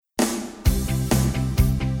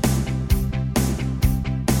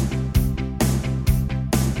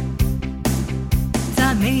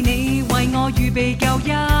預備救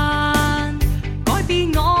恩，改變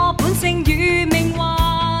我本性與命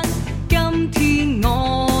運。今天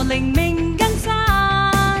我靈命更新，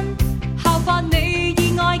效法你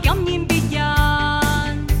以愛感染別人。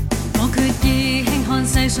我決意輕看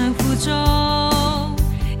世上富足，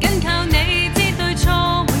緊靠你知對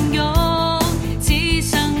錯永勇。此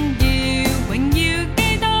生要榮耀基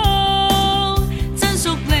督，真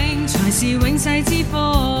屬靈才是永世之福。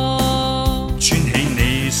穿起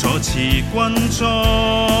你所賜軍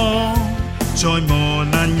裝，在磨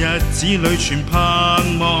難日子裏存盼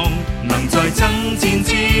望，能在爭戰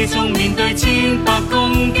之中面對千百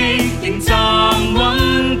攻擊，仍站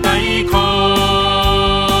穩抵抗。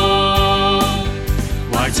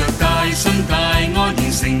懷着大信大愛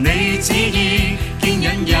完成你旨意，堅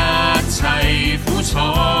忍一切苦楚，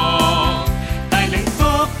帶領福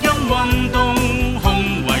音運動，胸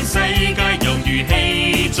懷世界猶如氣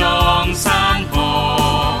壯山河。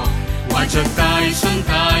懷着大信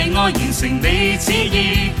大愛完成你旨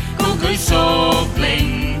意，高舉屬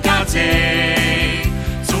靈價值，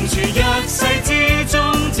從處一世之中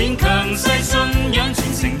展強勢信仰，傳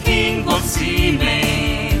承天國使命，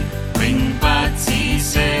永不止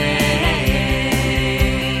息。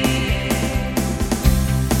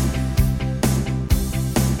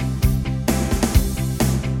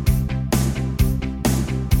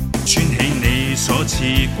穿起你所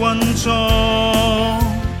賜軍裝，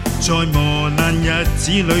在磨難日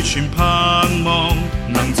子裏存盼望，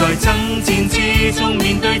能在爭戰之中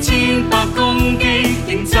面對千百攻擊，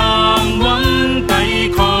仍站穩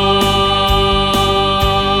抵抗。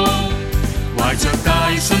懷着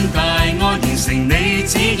大信大愛完成你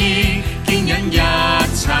旨意，堅忍一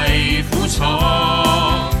切苦楚，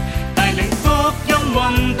帶領福音運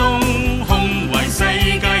動，胸懷世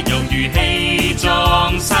界猶如氣壯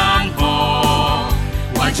山河。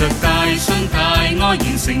懷着大信大愛完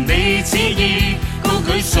成你旨意，高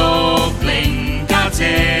舉屬靈價值，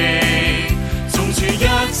從處一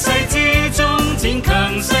世之中展強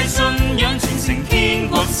勢信仰，傳承天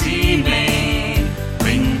國使命。